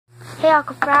Hey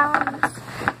Uncle Friends.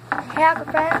 Hey Uncle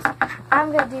Friends.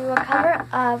 I'm going to do a cover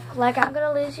of Like I'm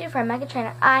Gonna Lose You from Meghan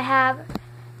Trainor. I have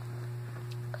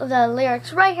the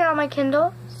lyrics right here on my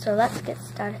Kindle, so let's get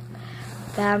started.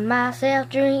 Found myself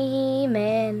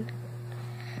dreaming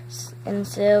in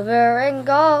silver and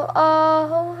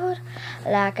gold,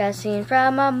 like a scene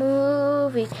from a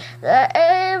movie that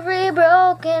every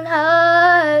broken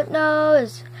heart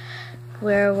knows,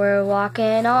 where we're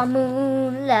walking on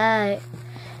moonlight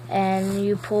and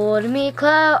you pulled me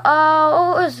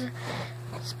close.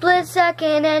 Split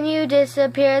second and you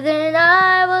disappeared, then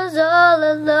I was all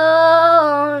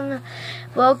alone.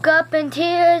 Woke up in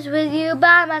tears with you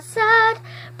by my side,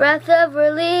 breath of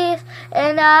relief,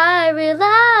 and I realized,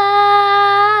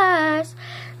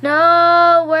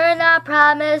 no, we're not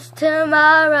promised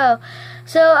tomorrow.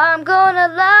 So I'm gonna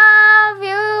love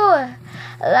you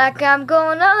like I'm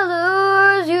gonna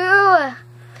lose you.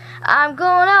 I'm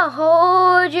gonna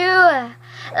hold you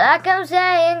like I'm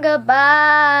saying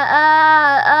goodbye.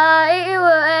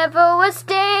 Wherever we're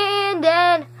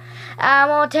standing, I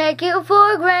won't take you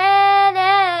for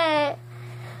granted,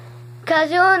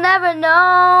 'cause you'll never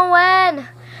know when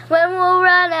we'll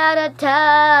run out of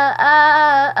time.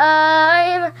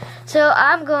 So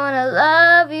I'm gonna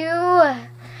love you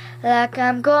like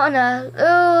I'm gonna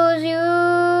lose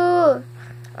you.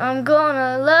 I'm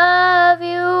gonna love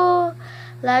you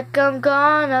like I'm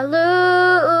gonna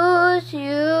lose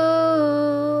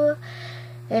you.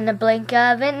 In the blink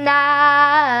of an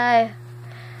eye,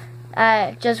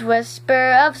 I just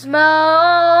whisper of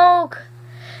smoke.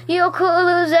 You could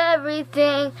lose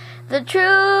everything. The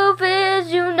truth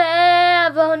is you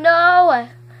never know.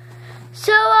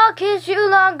 So I'll kiss you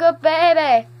longer,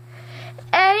 baby,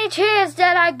 any chance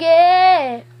that I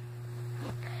get.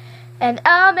 And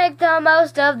I'll make the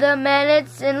most of the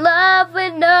minutes in love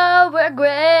with no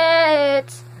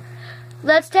regrets.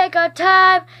 Let's take our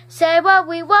time, say what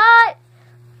we want,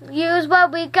 use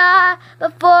what we got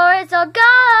before it's all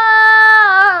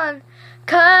gone.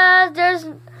 'Cause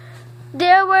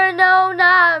there were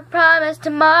not promised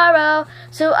tomorrow.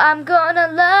 So I'm gonna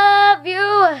love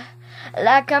you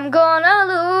like I'm gonna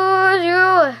lose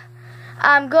you.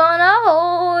 I'm gonna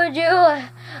hold you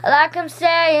like I'm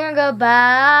saying goodbye.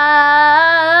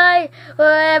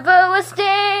 Wherever we're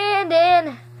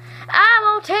standing, I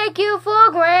won't take you for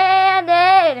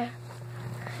granted,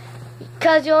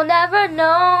 'cause you'll never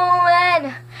know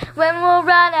when we'll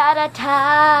run out of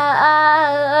time.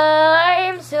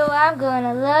 So I'm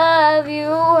gonna love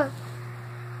you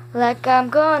like I'm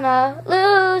gonna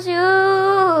lose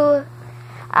you.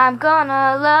 I'm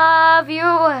gonna love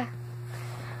you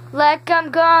like I'm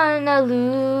gonna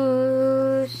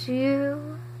lose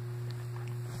you.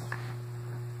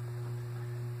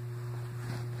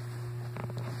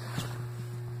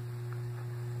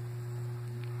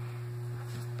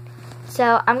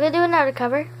 So I'm gonna do another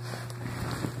cover.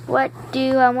 What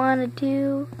do I wanna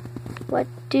do? What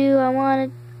do I wanna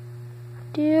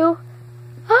do?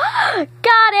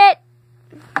 Got it!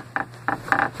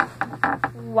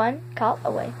 One call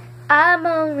away. I'm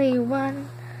only one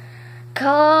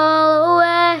call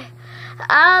away.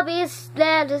 I'll be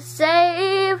there to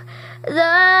save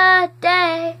the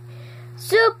day.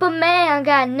 Superman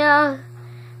got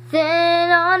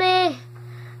nothing on me.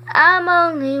 I'm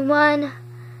only one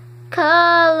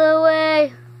call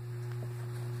away.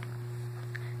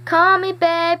 Call me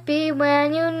baby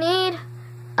when you need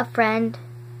a friend.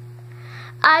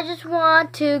 I just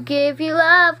want to give you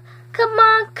love. Come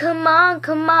on, come on,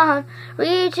 come on.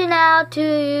 Reaching out to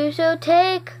you, so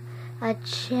take a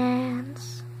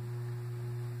chance.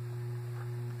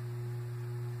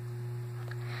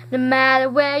 No matter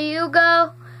where you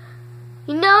go,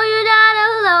 you know you're not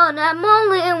alone. I'm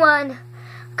only one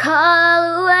call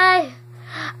away.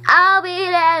 I'll be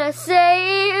there to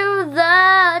save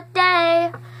the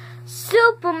day.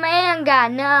 Superman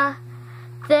got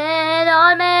nothing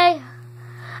on me.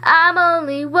 I'm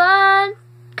only one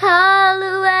call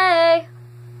away.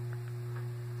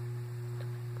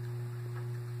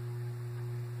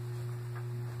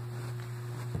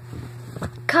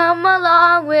 Come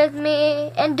along with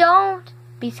me and don't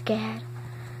be scared.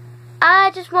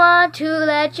 I just want to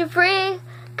let you free.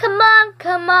 Come on,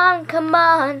 come on, come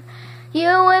on.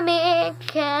 You and me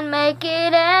can make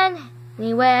it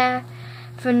anywhere.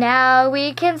 For now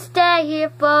we can stay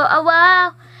here for a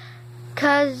while,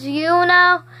 'cause you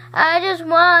know I just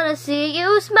wanna see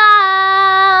you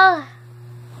smile.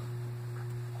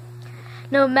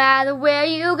 No matter where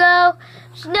you go,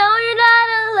 just know you're not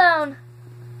alone.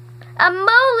 I'm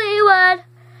only one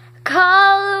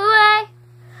call away.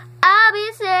 I'll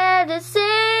be there to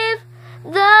save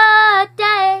the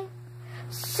day.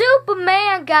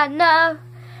 Superman got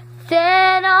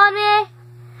nothing on me.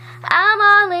 I'm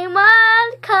only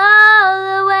one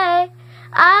call away.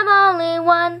 I'm only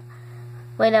one.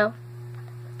 Wait, no.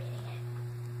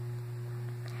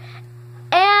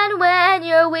 And when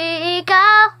you're weak,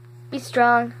 I'll be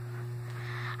strong.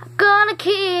 I'm gonna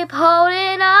keep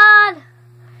holding on.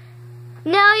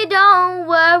 Now you don't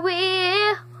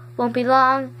worry, won't be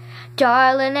long,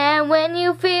 darling. And when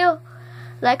you feel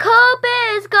like hope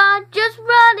is gone, just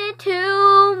run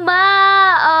into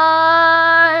my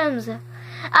arms.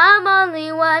 I'm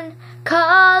only one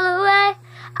call away.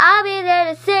 I'll be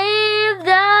there to save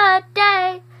the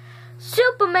day.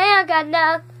 Superman got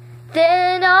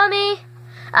nothing on me.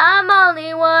 I'm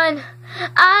only one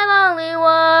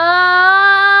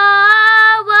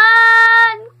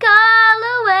call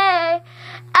away.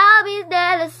 I'll be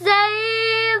there to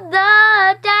save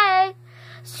the day.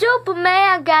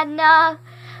 Superman got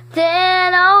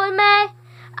nothing on me.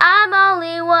 I'm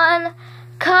only one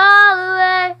call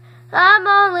away. I'm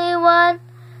only one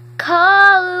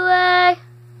call away.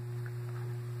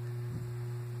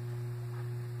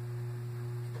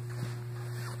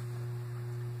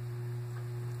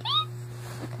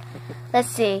 Let's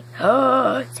see.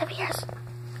 7 years.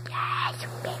 Yes,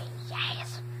 baby,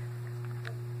 yes.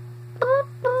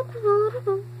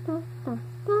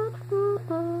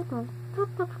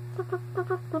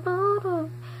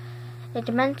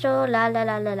 Instrumental, la la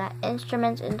la la la.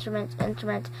 Instruments.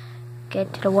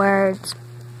 Get to the words.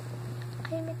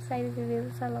 I'm excited to do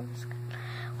this. I love this.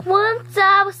 Once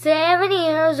I was 7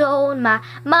 years old, my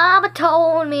mama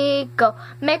told me, go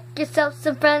make yourself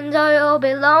some friends or you'll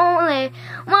be lonely.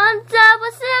 Once I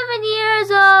was 7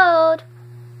 years old.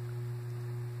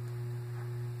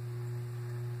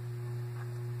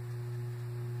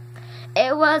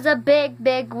 It was a big,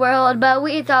 big world, but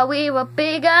we thought we were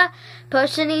bigger.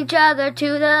 Pushing each other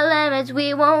to the limits,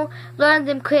 we won't learn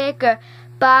them quicker.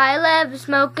 By 11,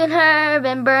 smoking herb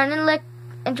and burning liquor.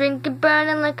 And drinking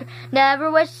burning liquor,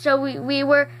 never wished so we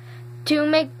were to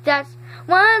make that.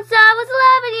 Once I was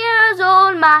 11 years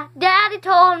old, my daddy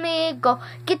told me, go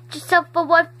get yourself a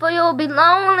wife or you'll be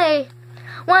lonely.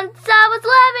 Once I was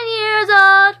 11 years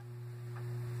old.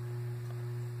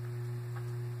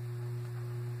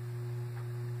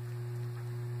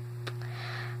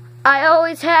 I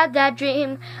always had that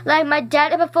dream, like my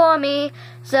daddy before me.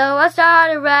 So I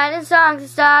started writing songs, I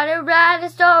started writing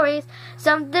stories.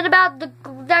 Something about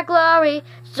that glory,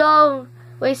 so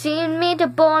always seemed me to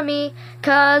bore me.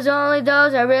 'Cause only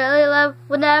those I really love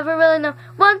would never really know.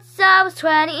 Once I was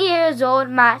 20 years old,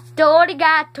 my story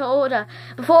got told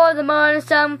before the morning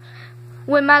sun,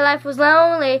 when my life was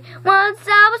lonely. Once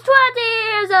I was 20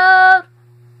 years old.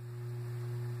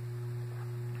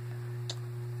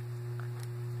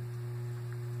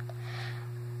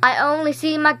 I only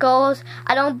see my goals,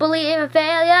 I don't believe in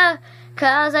failure.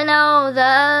 'Cause I know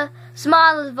the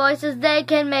smallest voices, they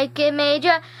can make it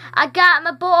major. I got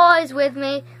my boys with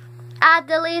me, at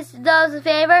the least those in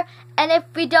favor. And if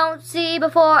we don't see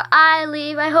before I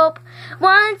leave, I hope.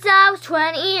 Once I was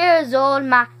 20 years old,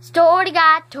 my story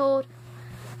got told.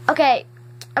 Okay,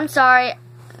 I'm sorry,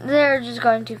 they're just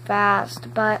going too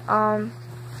fast, but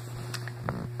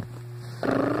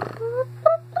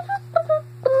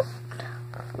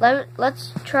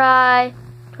let's try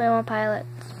 21 Pilots.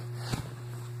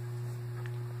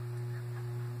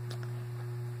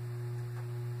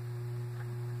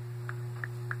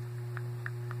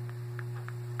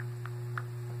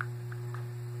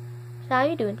 How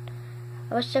you doing?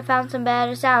 I wish I found some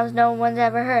better sounds no one's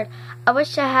ever heard. I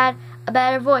wish I had a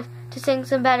better voice to sing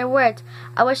some better words.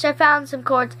 I wish I found some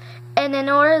chords in an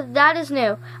order that is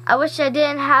new. I wish I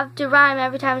didn't have to rhyme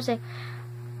every time I sing.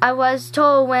 I was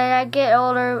told when I get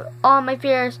older, all my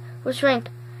fears will shrink.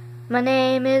 My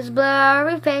name is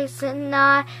Blurryface and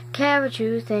I care what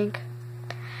you think.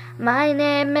 My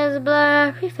name is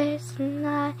Blurryface and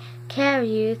I care what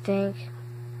you think.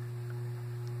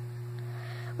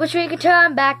 Wish we could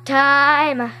turn back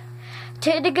time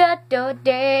to the good old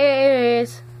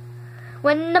days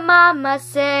when the mama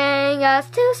sang us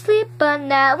to sleep, but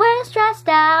now we're stressed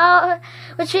out.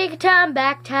 Wish we could turn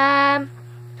back time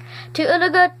to the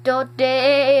good old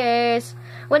days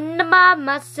when the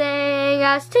mama sang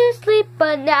us to sleep,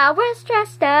 but now we're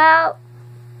stressed out.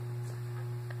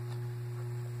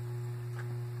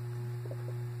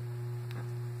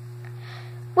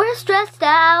 We're stressed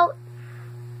out.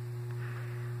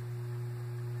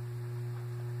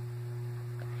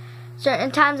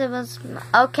 Certain times it was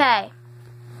okay.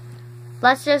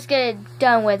 Let's just get it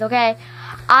done with, okay?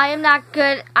 I am not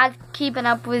good at keeping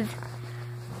up with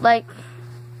like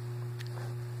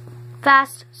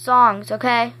fast songs,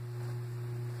 okay?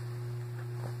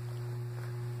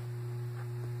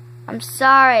 I'm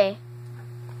sorry.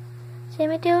 See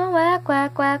me doing quack,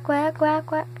 quack, quack, quack, quack,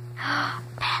 quack.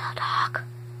 Pillow Talk.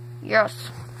 Yes.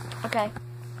 Okay.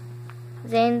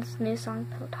 Zayn's new song,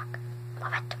 Pillow Talk.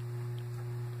 Love it.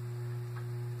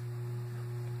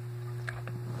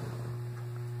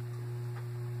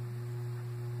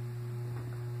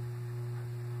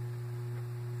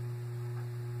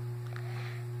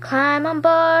 Climb on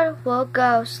board, we'll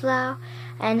go slow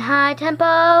and high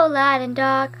tempo, light and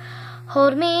dark.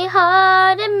 Hold me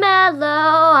hard and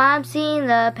mellow. I'm seeing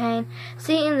the pain,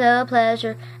 seeing the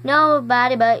pleasure.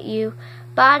 Nobody but you,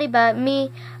 body but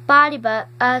me, body but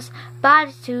us,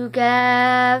 bodies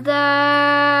together.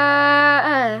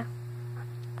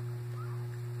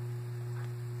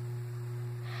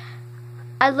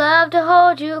 I love to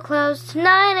hold you close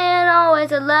tonight and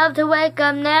always. I love to wake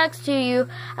up next to you.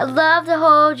 I love to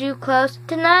hold you close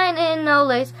tonight and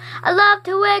always. I love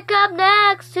to wake up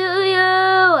next to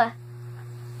you.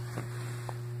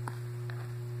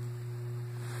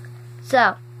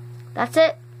 So, that's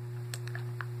it.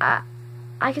 I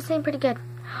can sing pretty good.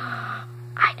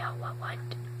 I know what one.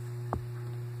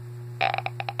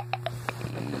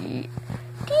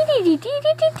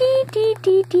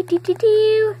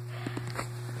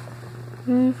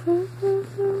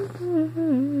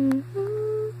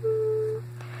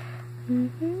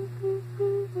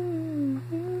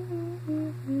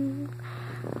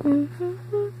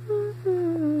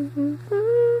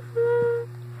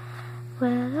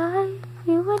 Well,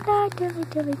 you and I,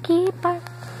 dilly, keep our